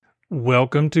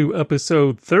Welcome to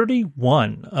episode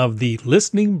 31 of the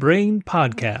Listening Brain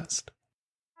podcast.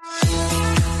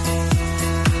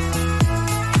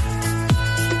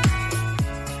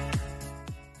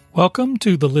 Welcome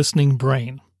to the Listening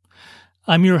Brain.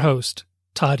 I'm your host,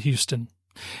 Todd Houston.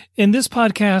 In this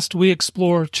podcast, we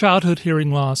explore childhood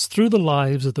hearing loss through the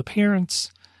lives of the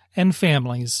parents and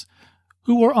families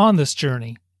who are on this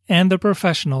journey and the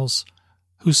professionals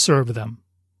who serve them.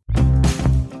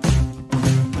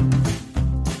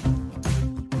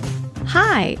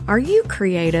 Hi, are you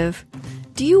creative?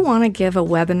 Do you want to give a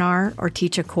webinar or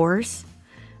teach a course?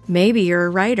 Maybe you're a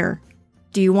writer.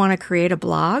 Do you want to create a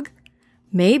blog?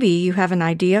 Maybe you have an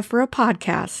idea for a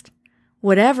podcast.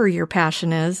 Whatever your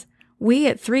passion is, we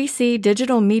at 3C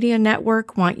Digital Media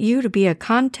Network want you to be a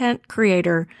content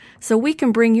creator so we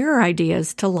can bring your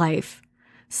ideas to life.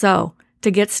 So,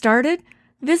 to get started,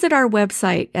 visit our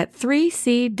website at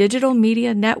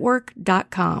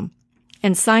 3cdigitalmedianetwork.com.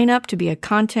 and sign up to be a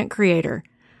content creator.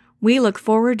 We look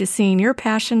forward to seeing your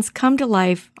passions come to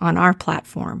life on our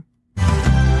platform.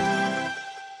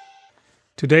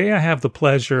 Today I have the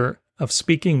pleasure of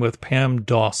speaking with Pam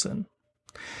Dawson.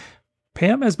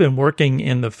 Pam has been working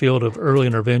in the field of early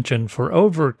intervention for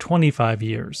over 25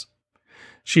 years.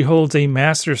 She holds a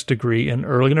master's degree in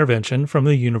early intervention from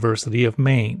the University of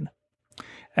Maine.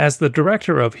 As the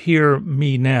director of Hear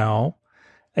Me Now,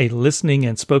 a listening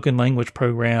and spoken language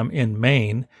program in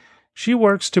Maine, she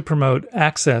works to promote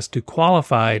access to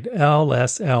qualified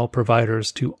LSL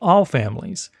providers to all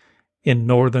families in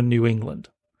northern New England,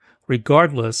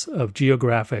 regardless of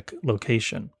geographic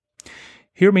location.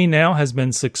 Hear Me Now has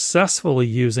been successfully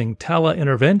using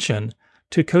Tele-Intervention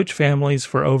to coach families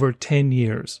for over 10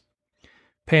 years.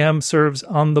 Pam serves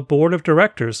on the board of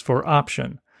directors for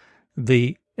Option,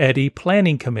 the EHDI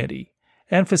Planning Committee,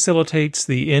 and facilitates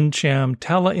the NCHAM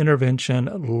Tele-Intervention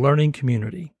learning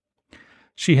community.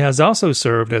 She has also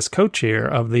served as co-chair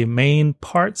of the Maine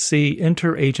Part C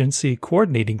Interagency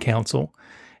Coordinating Council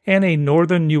and a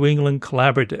Northern New England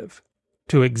Collaborative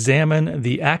to examine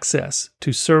the access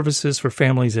to services for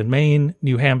families in Maine,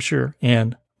 New Hampshire,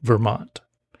 and Vermont.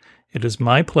 It is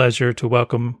my pleasure to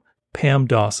welcome Pam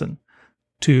Dawson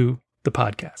to the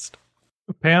podcast.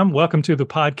 Pam, welcome to the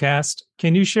podcast.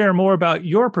 Can you share more about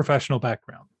your professional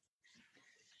background?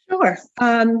 Sure.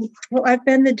 Well, I've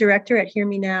been the director at Hear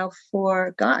Me Now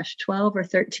for, 12 or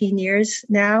 13 years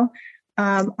now.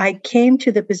 I came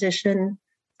to the position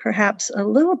perhaps a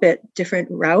little bit different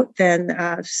route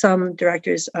than some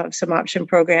directors of some option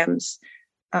programs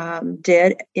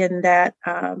did, in that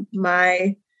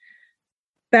my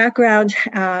background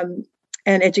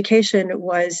and education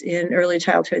was in early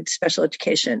childhood special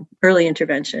education, early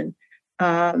intervention.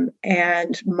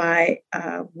 And my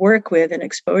work with and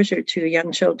exposure to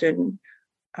young children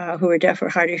who were deaf or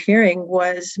hard of hearing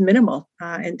was minimal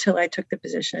until I took the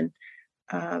position.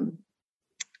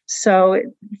 So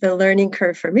the learning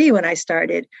curve for me when I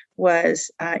started was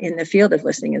in the field of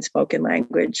listening and spoken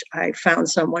language. I found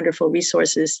some wonderful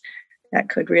resources that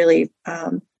could really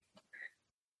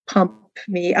pump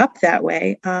me up that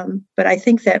way. But I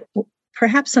think that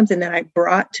perhaps something that I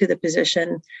brought to the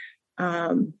position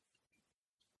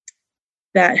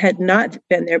that had not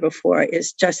been there before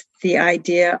is just the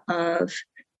idea of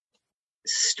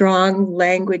strong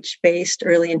language-based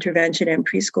early intervention and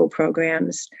preschool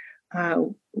programs,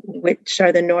 which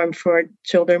are the norm for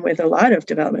children with a lot of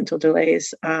developmental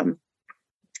delays, are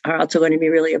also going to be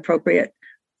really appropriate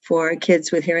for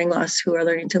kids with hearing loss who are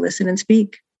learning to listen and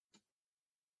speak.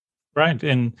 Right.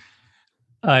 And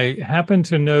I happen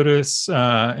to notice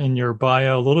in your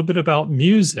bio a little bit about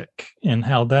music and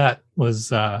how that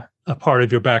was a part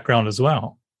of your background as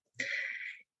well.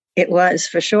 It was,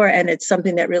 for sure. And it's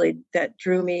something that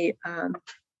drew me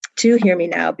to Hear Me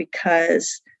Now,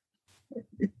 because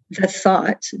the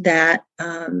thought that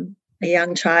a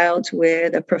young child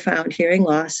with a profound hearing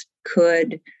loss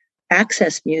could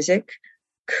access music,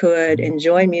 could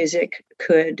enjoy music,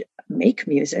 could make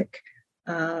music,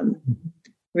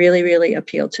 really, really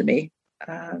appealed to me,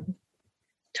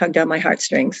 tugged on my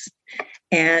heartstrings.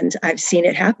 And I've seen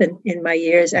it happen in my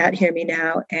years at Hear Me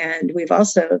Now. And we've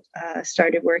also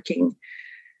started working,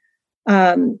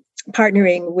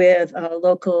 partnering with a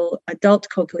local adult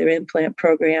cochlear implant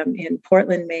program in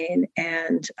Portland, Maine.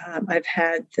 And I've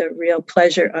had the real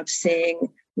pleasure of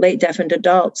seeing late deafened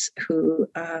adults who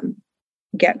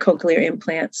get cochlear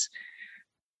implants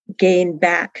gain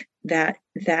back that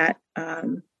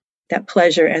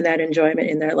pleasure and that enjoyment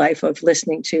in their life of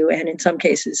listening to, and in some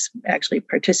cases, actually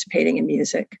participating in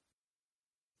music.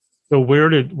 So where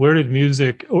did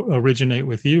music originate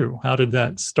with you? How did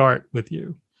that start with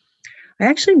you? I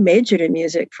actually majored in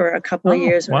music for a couple of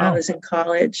years when I wow. was in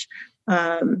college,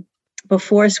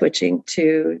 before switching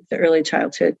to the early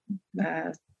childhood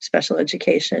special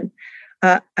education.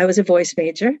 I was a voice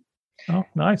major. Oh,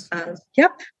 nice.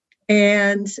 Yep.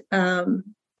 And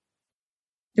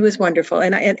it was wonderful.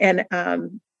 And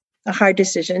a hard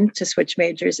decision to switch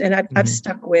majors. And I've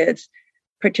stuck with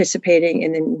participating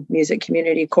in the music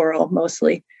community, choral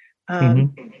mostly.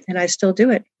 And I still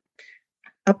do it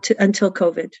until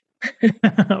COVID.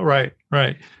 Right.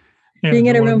 Yeah, Being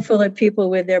in a room full of people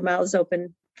with their mouths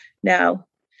open now,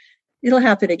 it'll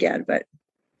happen again, but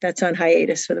that's on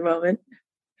hiatus for the moment.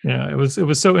 Yeah, it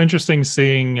was so interesting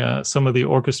seeing some of the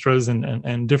orchestras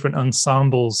and different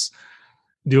ensembles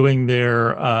doing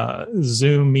their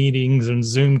Zoom meetings and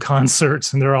Zoom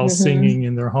concerts, and they're all singing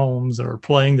in their homes or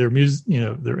playing their music,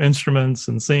 their instruments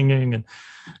and singing. And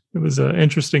it was an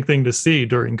interesting thing to see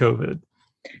during COVID.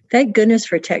 Thank goodness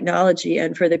for technology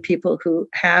and for the people who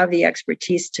have the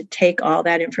expertise to take all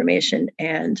that information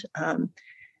and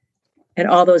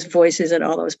all those voices and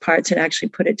all those parts and actually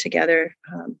put it together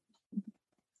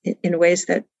in ways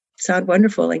that sound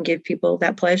wonderful and give people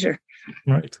that pleasure.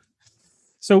 Right.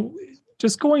 So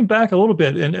just going back a little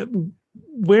bit, and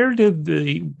where did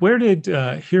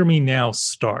Hear Me Now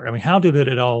start? I mean, how did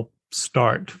it all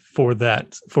start for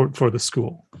the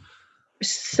school?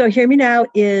 So Hear Me Now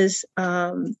is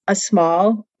a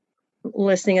small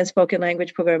listening and spoken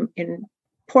language program in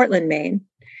Portland, Maine.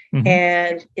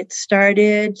 And it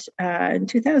started in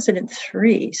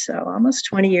 2003, so almost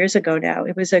 20 years ago now.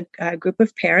 It was a group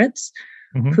of parents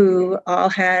who all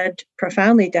had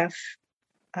profoundly deaf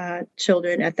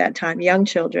children at that time, young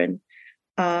children.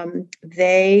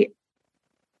 They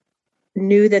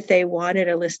knew that they wanted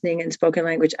a listening and spoken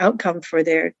language outcome for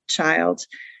their child.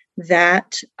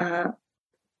 That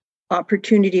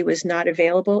opportunity was not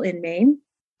available in Maine.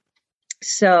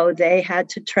 So they had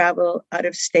to travel out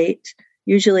of state,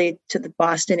 usually to the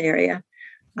Boston area,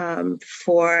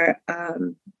 for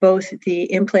both the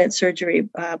implant surgery,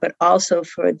 but also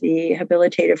for the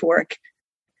habilitative work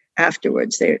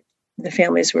afterwards. The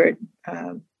families were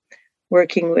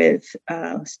working with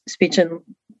speech and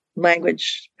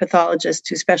language pathologists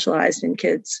who specialized in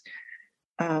kids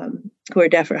who are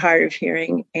deaf or hard of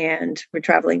hearing, and were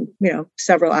traveling,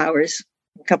 several hours,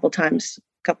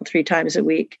 three times a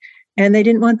week. And they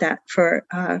didn't want that for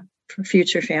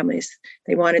future families.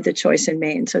 They wanted the choice in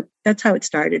Maine. So that's how it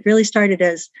started. It really started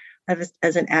as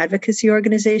an advocacy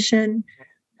organization,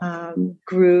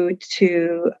 grew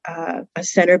to a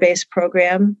center-based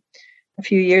program. A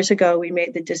few years ago, we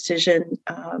made the decision,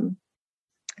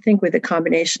 I think with a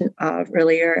combination of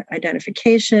earlier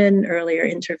identification, earlier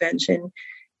intervention,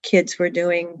 kids were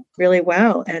doing really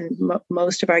well. And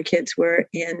most of our kids were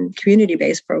in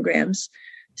community-based programs.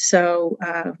 So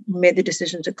we made the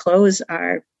decision to close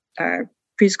our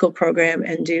preschool program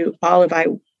and do all of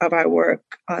our work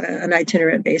on an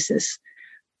itinerant basis.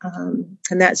 And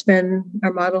that's been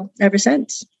our model ever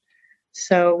since.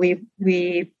 So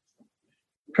we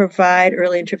provide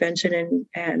early intervention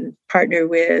and partner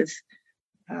with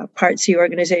Part C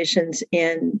organizations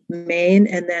in Maine.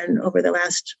 And then over the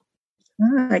last,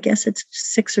 I guess it's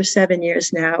 6 or 7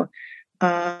 years now,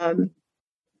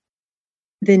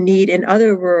 the need in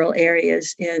other rural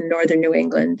areas in northern New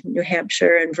England, New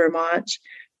Hampshire and Vermont,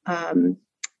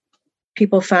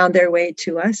 people found their way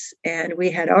to us, and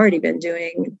we had already been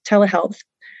doing telehealth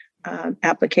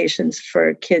applications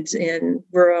for kids and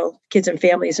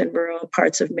families in rural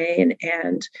parts of Maine.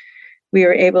 And we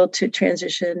were able to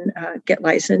transition, get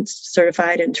licensed,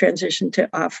 certified, and transition to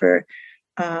offer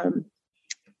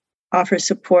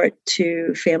support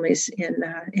to families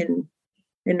in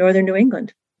northern New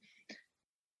England.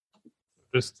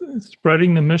 Just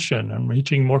spreading the mission and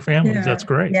reaching more families. Yeah. That's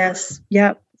great. Yes.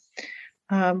 Yep.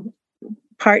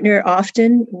 Partner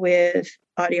often with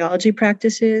audiology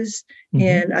practices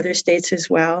in other states as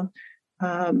well.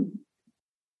 The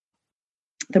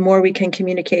more we can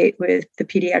communicate with the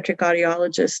pediatric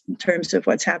audiologist in terms of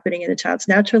what's happening in the child's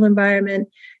natural environment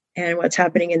and what's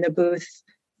happening in the booth,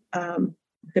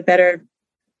 the better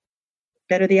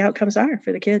the outcomes are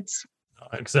for the kids.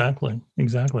 Exactly.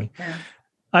 Yeah.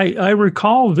 I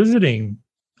recall visiting,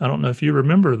 I don't know if you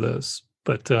remember this,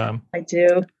 but I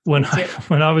do. When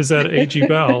I was at AG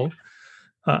Bell,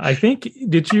 I think,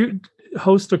 did you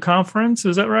host a conference?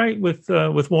 Is that right? With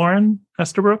Warren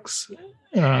Estabrooks?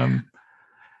 And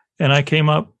I came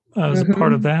up as a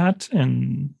part of that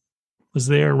and was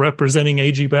there representing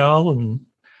AG Bell, and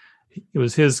it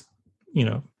was his,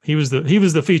 he was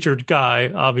the featured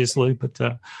guy, obviously, but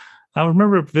I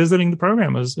remember visiting the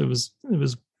program. It was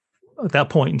at that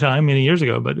point in time, many years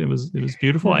ago, but it was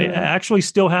beautiful. I actually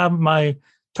still have my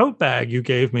tote bag you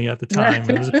gave me at the time.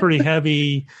 It was a pretty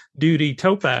heavy duty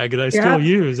tote bag that I still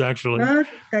use, actually. Well,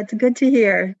 that's good to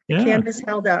hear. The canvas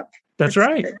held up. That's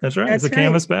right. It's a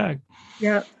canvas bag.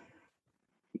 Yeah.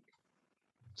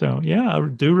 So, yeah, I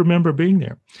do remember being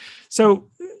there. So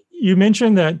you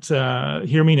mentioned that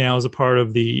Hear Me Now is a part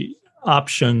of the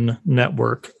Option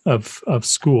network of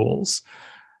schools.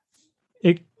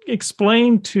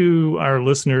 Explain to our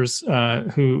listeners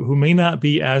who may not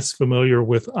be as familiar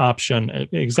with Option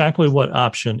exactly what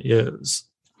Option is.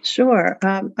 Sure,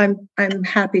 I'm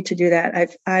happy to do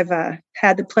that. I've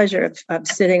had the pleasure of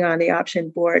sitting on the Option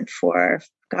board for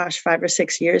 5 or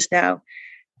 6 years now,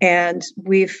 and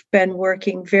we've been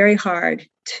working very hard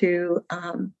to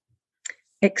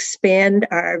expand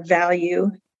our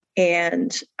value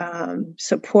and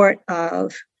support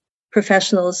of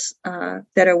professionals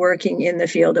that are working in the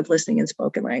field of listening and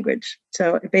spoken language.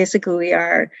 So basically,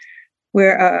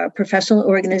 we're a professional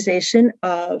organization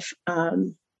of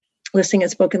listening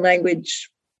and spoken language.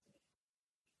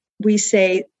 We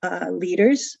say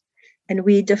leaders, and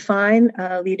we define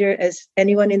a leader as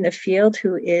anyone in the field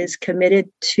who is committed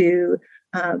to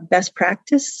best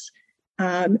practice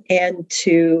and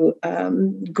to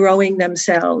growing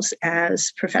themselves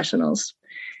as professionals.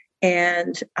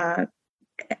 And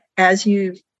as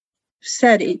you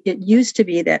said, it used to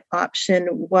be that Option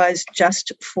was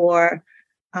just for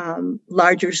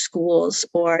larger schools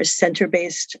or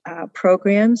center-based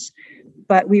programs,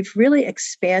 but we've really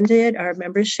expanded our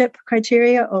membership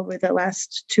criteria over the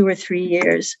last 2 or 3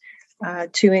 years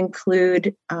to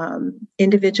include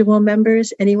individual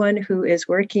members, anyone who is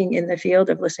working in the field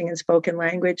of listening and spoken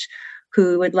language,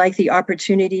 who would like the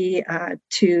opportunity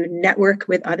to network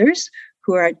with others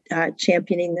who are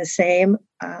championing the same.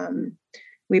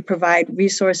 We provide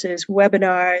resources,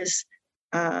 webinars.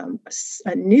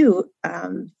 A new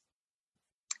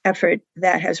effort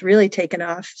that has really taken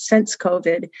off since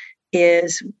COVID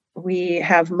is we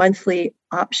have monthly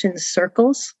Option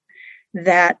circles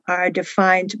that are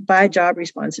defined by job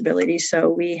responsibility. So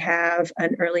we have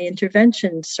an early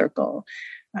intervention circle,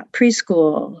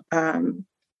 preschool,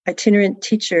 itinerant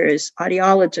teachers,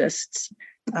 audiologists,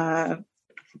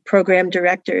 program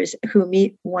directors who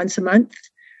meet once a month.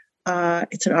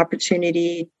 It's an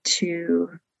opportunity to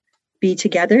be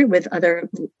together with other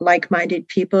like-minded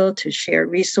people to share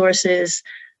resources.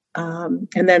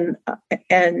 And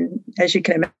as you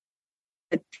can imagine,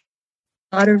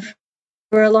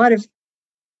 a lot of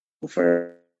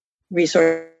for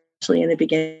resources in the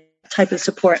beginning, type of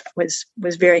support was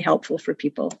very helpful for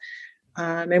people.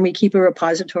 And we keep a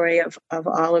repository of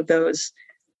all of those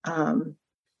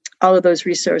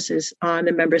resources on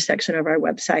the member section of our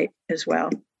website as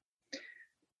well.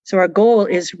 So our goal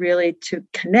is really to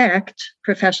connect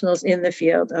professionals in the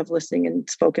field of listening and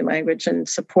spoken language and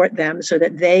support them so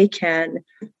that they can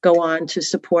go on to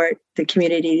support the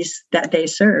communities that they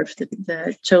serve,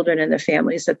 the children and the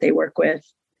families that they work with.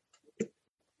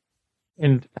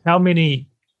 And how many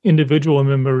individual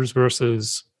members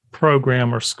versus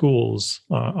program or schools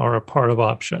are a part of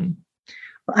Option?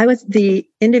 Well, the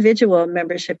individual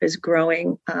membership is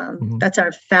growing. That's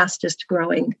our fastest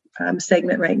growing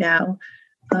segment right now.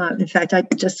 In fact, I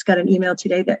just got an email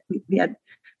today that we had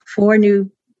 4 new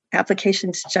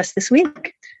applications just this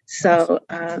week. So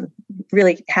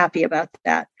really happy about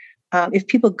that. If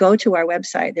people go to our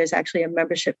website, there's actually a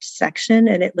membership section,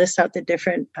 and it lists out the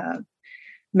different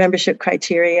membership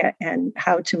criteria and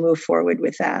how to move forward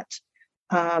with that.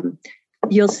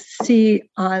 You'll see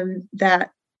on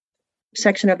that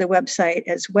section of the website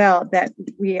as well that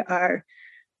we are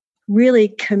really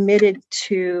committed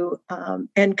to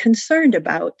and concerned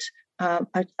about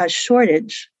a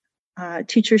shortage,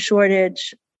 teacher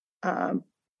shortage,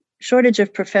 shortage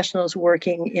of professionals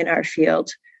working in our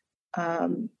field.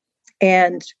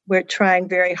 And we're trying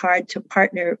very hard to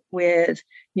partner with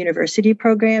university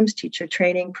programs, teacher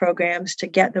training programs to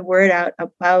get the word out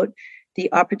about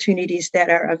the opportunities that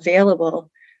are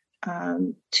available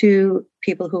to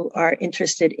people who are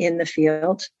interested in the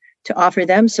field, to offer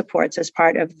them supports as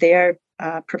part of their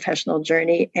professional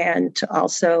journey, and to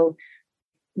also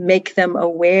make them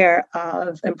aware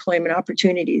of employment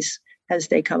opportunities as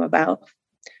they come about.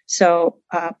 So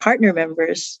partner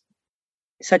members,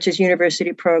 such as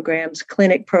university programs,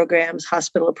 clinic programs,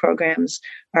 hospital programs,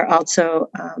 are also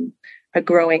a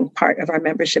growing part of our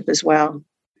membership as well.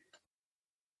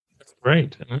 That's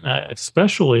great, and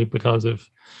especially because of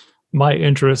my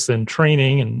interest in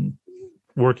training and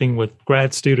working with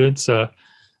grad students.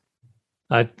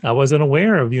 I wasn't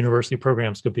aware of university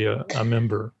programs could be a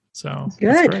member So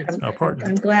good. That's great.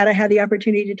 I'm glad I had the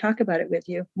opportunity to talk about it with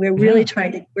you. We're really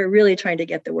trying to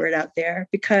get the word out there,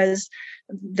 because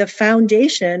the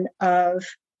foundation of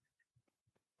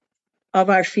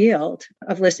our field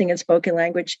of listening and spoken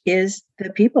language is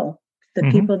the people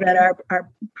that are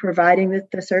providing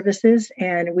the services,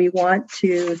 and we want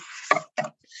to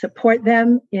support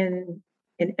them in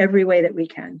every way that we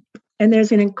can. And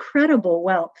there's an incredible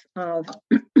wealth of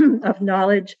of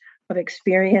knowledge, of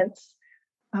experience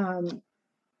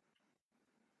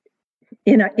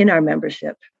in our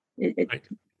membership. Right.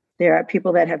 There are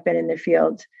people that have been in the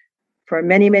field for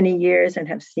many, many years and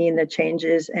have seen the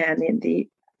changes and the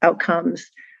outcomes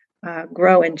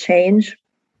grow and change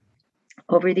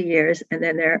over the years. And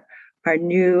then there are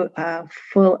new,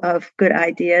 full of good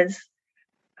ideas,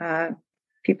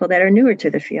 people that are newer to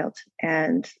the field.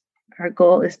 And our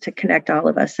goal is to connect all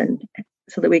of us and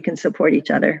so that we can support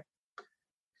each other.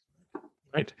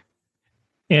 Right.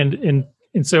 And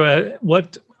so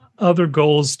what other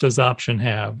goals does Option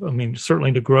have? I mean,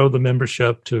 certainly to grow the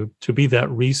membership, to be that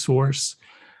resource.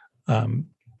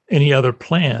 Any other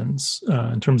plans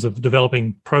in terms of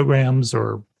developing programs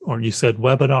or you said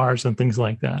webinars and things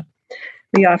like that?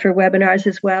 We offer webinars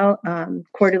as well,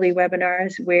 quarterly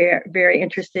webinars. We're very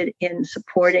interested in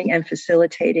supporting and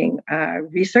facilitating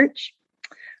research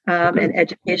and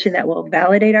education that will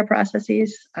validate our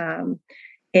processes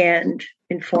and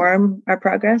inform our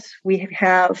progress. We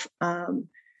have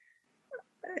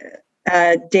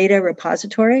a data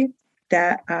repository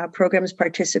that programs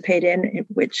participate in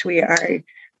which we are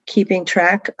keeping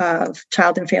track of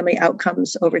child and family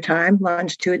outcomes over time,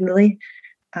 longitudinally.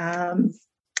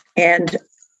 And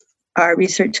our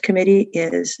research committee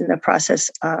is in the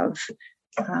process of,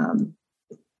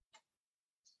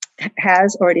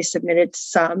 has already submitted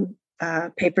some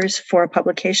papers for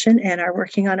publication and are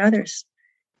working on others.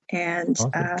 And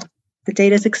awesome. The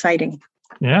data is exciting.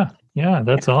 Yeah,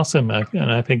 that's awesome.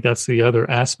 And I think that's the other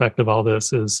aspect of all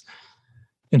this is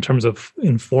in terms of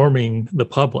informing the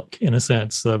public, in a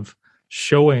sense of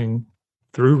showing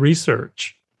through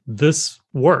research, this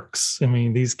works. I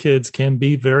mean, these kids can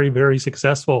be very, very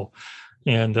successful,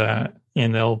 and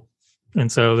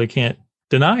so they can't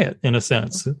deny it, in a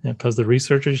sense, because the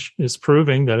research is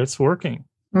proving that it's working.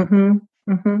 Mm-hmm.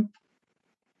 Mm-hmm.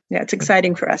 Yeah, it's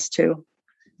exciting for us too.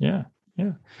 Yeah.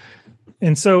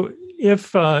 And so,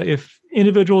 if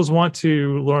individuals want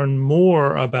to learn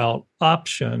more about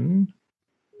Option,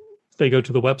 they go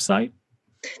to the website?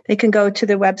 They can go to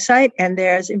the website, and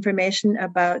there's information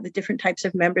about the different types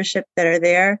of membership that are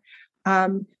there.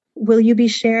 Will you be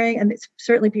sharing? And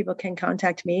certainly people can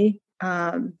contact me.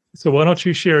 So why don't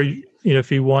you share,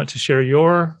 if you want to share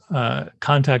your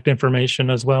contact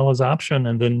information as well as Option,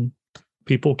 and then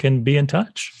people can be in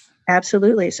touch.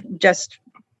 Absolutely. So just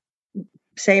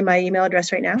say my email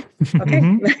address right now. Okay.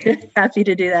 Mm-hmm. Happy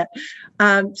to do that.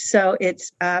 So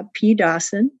it's P.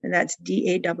 Dawson, and that's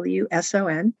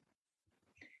DAWSON,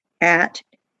 at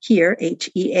here,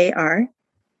 HEAR,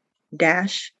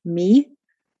 me-now.org.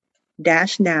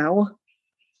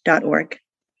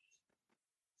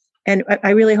 And I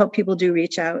really hope people do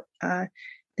reach out.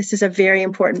 This is a very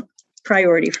important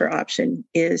priority for Option,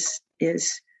 is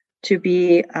to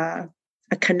be a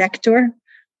connector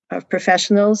of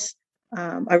professionals,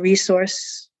 a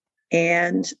resource,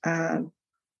 and an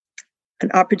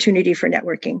opportunity for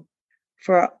networking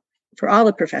for all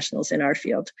the professionals in our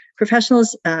field.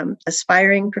 Professionals,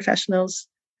 aspiring professionals,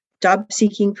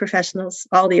 job-seeking professionals,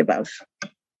 all the above.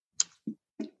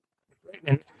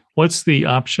 And what's the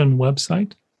Option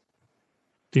website?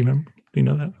 Do you remember? Do you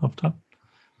know that off the top?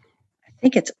 I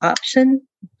think it's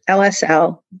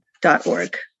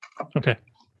optionlsl.org. Okay.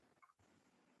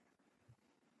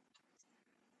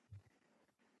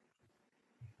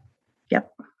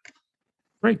 Yep.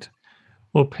 Great.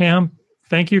 Well, Pam,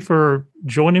 thank you for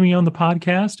joining me on the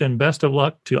podcast, and best of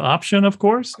luck to Option, of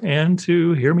course, and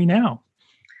to Hear Me Now.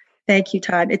 Thank you,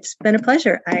 Todd. It's been a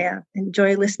pleasure. I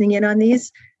enjoy listening in on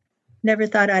these. Never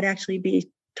thought I'd actually be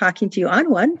talking to you on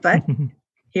one, but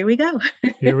here we go.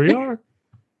 Here we are.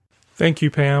 Thank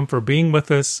you, Pam, for being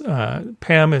with us.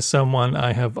 Pam is someone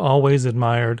I have always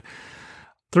admired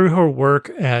through her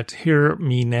work at Hear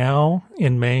Me Now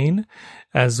in Maine,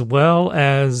 as well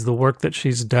as the work that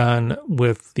she's done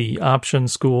with the Option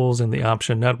schools and the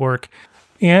Option network,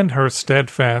 and her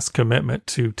steadfast commitment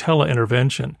to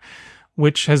Tele-Intervention,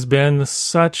 which has been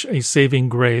such a saving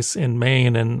grace in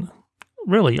Maine and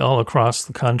really all across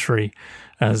the country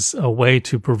as a way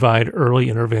to provide early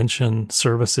intervention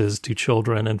services to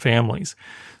children and families.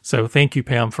 So thank you,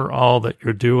 Pam, for all that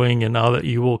you're doing and all that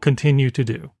you will continue to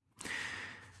do.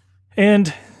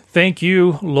 And Thank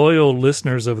you, loyal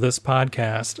listeners of this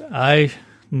podcast. I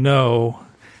know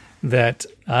that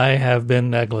I have been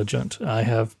negligent. I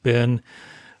have been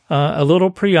a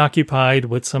little preoccupied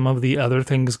with some of the other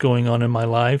things going on in my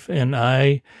life, and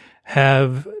I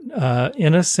have,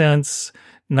 in a sense,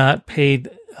 not paid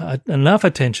enough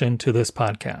attention to this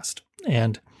podcast.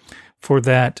 And for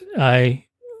that, I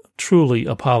truly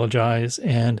apologize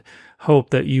and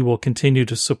hope that you will continue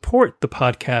to support the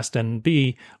podcast and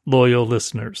be loyal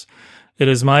listeners. It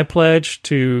is my pledge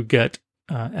to get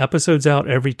episodes out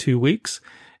every 2 weeks.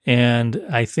 And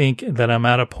I think that I'm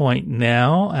at a point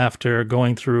now, after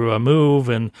going through a move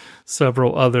and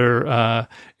several other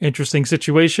interesting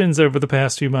situations over the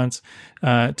past few months,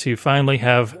 to finally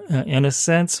have, in a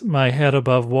sense, my head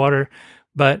above water.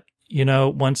 But,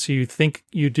 once you think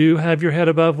you do have your head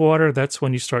above water, that's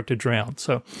when you start to drown.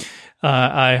 So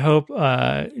I hope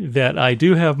that I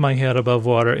do have my head above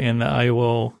water, and I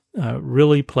will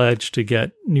really pledge to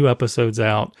get new episodes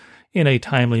out in a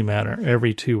timely manner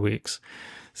every 2 weeks.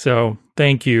 So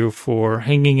thank you for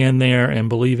hanging in there and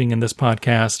believing in this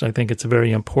podcast. I think it's a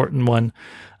very important one.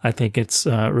 I think it's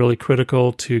really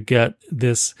critical to get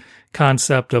this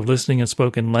concept of listening and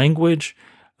spoken language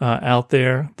out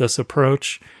there, this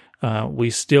approach. We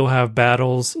still have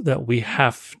battles that we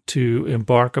have to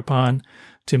embark upon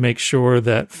to make sure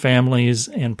that families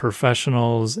and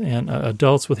professionals and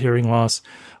adults with hearing loss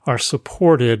are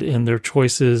supported in their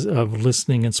choices of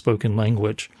listening and spoken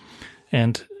language.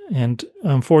 And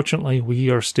unfortunately, we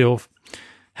are still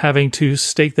having to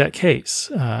state that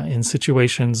case in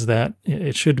situations that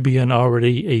it should be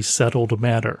already a settled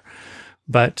matter.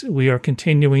 But we are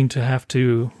continuing to have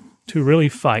to really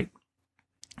fight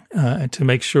to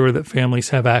make sure that families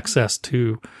have access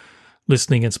to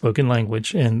listening and spoken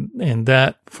language. And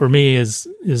that, for me, is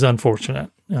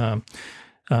unfortunate.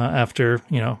 After,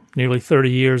 nearly 30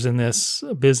 years in this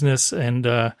business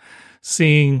and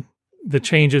seeing the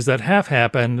changes that have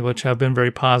happened, which have been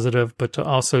very positive, but to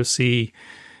also see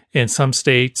in some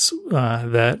states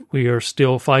that we are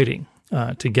still fighting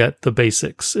to get the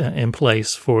basics in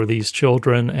place for these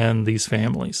children and these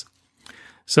families.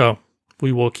 So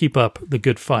we will keep up the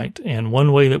good fight. And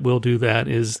one way that we'll do that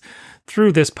is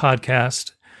through this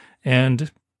podcast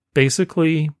and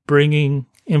basically bringing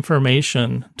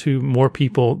information to more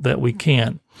people that we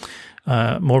can,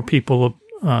 more people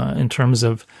in terms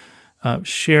of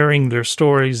sharing their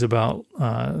stories about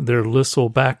their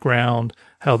LISL background,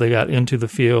 how they got into the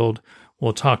field.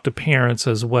 We'll talk to parents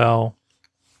as well,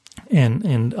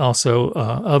 and also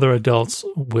other adults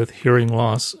with hearing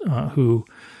loss who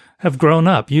have grown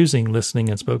up using listening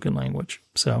and spoken language.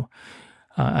 So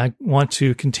I want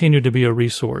to continue to be a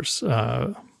resource,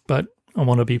 but I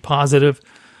want to be positive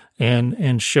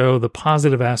and show the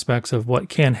positive aspects of what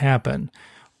can happen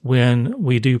when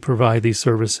we do provide these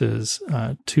services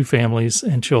to families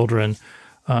and children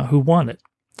who want it.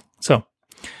 So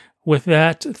with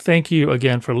that, thank you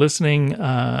again for listening.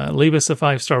 Leave us a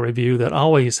 5-star review. That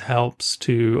always helps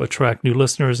to attract new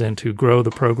listeners and to grow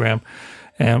the program.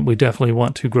 And we definitely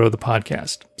want to grow the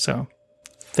podcast. So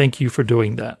thank you for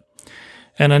doing that.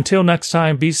 And until next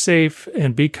time, be safe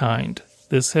and be kind.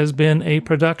 This has been a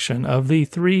production of the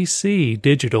 3C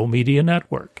Digital Media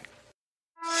Network.